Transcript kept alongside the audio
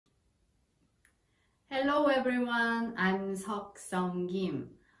Hello everyone, I'm Suk-Sun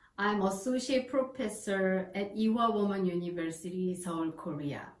Kim. I'm Associate Professor at Ewha Women University, Seoul,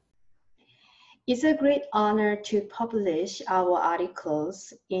 Korea. It's a great honor to publish our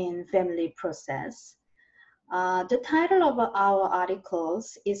articles in Family Process. The title of our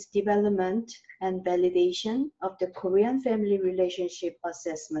articles is Development and Validation of the Korean Family Relationship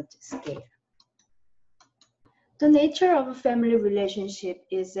Assessment Scale. The nature of a family relationship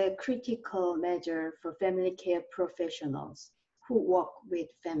is a critical measure for family care professionals who work with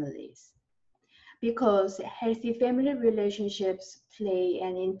families. Because healthy family relationships play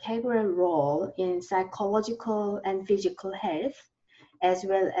an integral role in psychological and physical health, as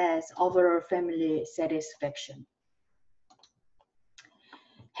well as overall family satisfaction.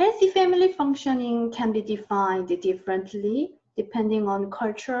 Healthy family functioning can be defined differently depending on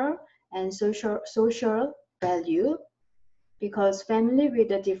culture and social value, because family with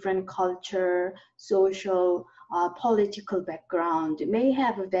a different culture, social, political background may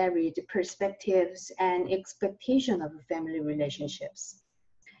have varied perspectives and expectation of family relationships.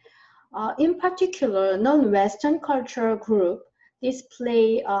 In particular, non-Western cultural group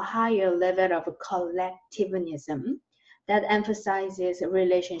display a higher level of collectivism that emphasizes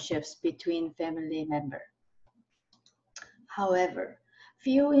relationships between family members. However,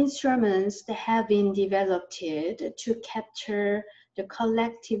 few instruments have been developed to capture the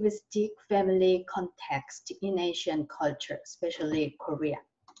collectivistic family context in Asian culture, especially Korea.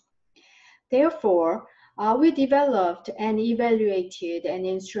 Therefore, we developed and evaluated an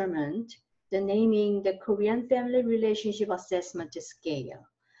instrument, naming the Korean Family Relationship Assessment Scale,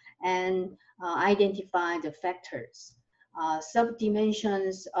 and identified the factors,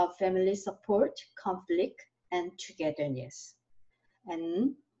 sub-dimensions of family support, conflict, and togetherness.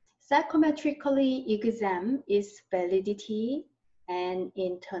 And psychometrically exam is validity and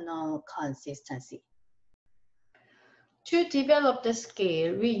internal consistency. To develop the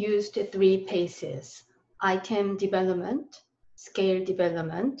scale, we used 3 phases: item development, scale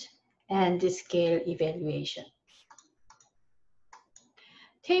development, and the scale evaluation.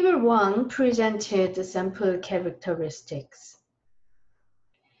 Table 1 presented the sample characteristics.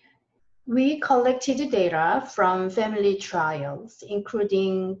 We collected data from family trials,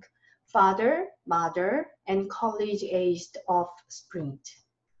 including father, mother, and college-aged offspring.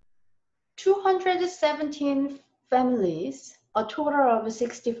 217 families, a total of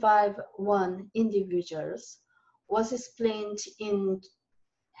 65 individuals, was split in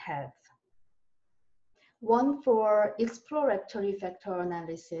half. One for exploratory factor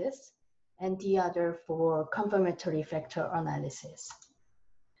analysis, and the other for confirmatory factor analysis.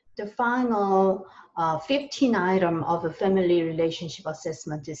 The final 15 item of a family relationship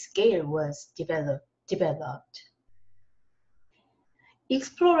assessment scale was developed.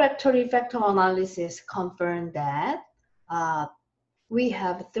 Exploratory factor analysis confirmed that we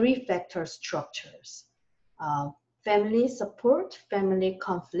have 3 factor structures: family support, family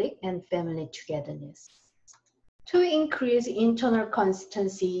conflict, and family togetherness. To increase internal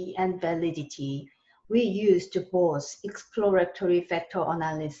consistency and validity, we used both exploratory factor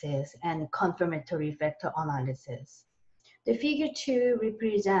analysis and confirmatory factor analysis. The figure 2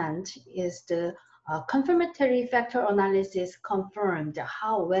 represent is the confirmatory factor analysis confirmed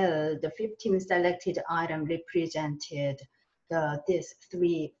how well the 15 selected item represented these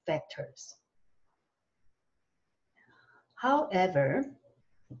 3 factors. However,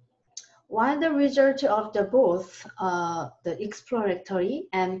 while the result of both the exploratory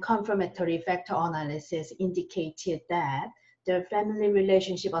and confirmatory factor analysis indicated that the family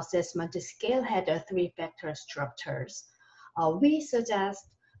relationship assessment scale had 3 factor structures, we suggest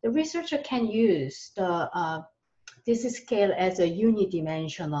the researcher can use this scale as a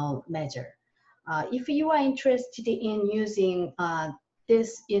unidimensional measure. If you are interested in using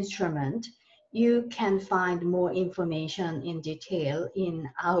this instrument, you can find more information in detail in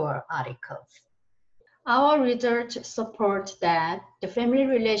our articles. Our research supports that the family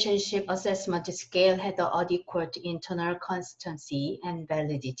relationship assessment scale had adequate internal consistency and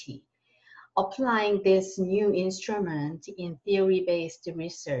validity. Applying this new instrument in theory-based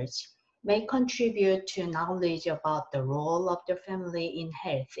research may contribute to knowledge about the role of the family in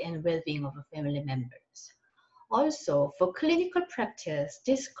health and well-being of family members. Also, for clinical practice,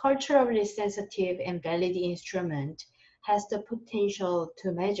 this culturally sensitive and valid instrument has the potential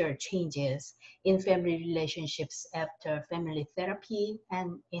to measure changes in family relationships after family therapy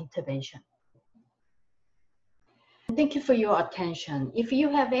and intervention. Thank you for your attention. If you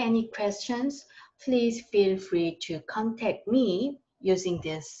have any questions, please feel free to contact me using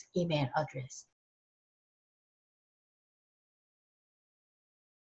this email address.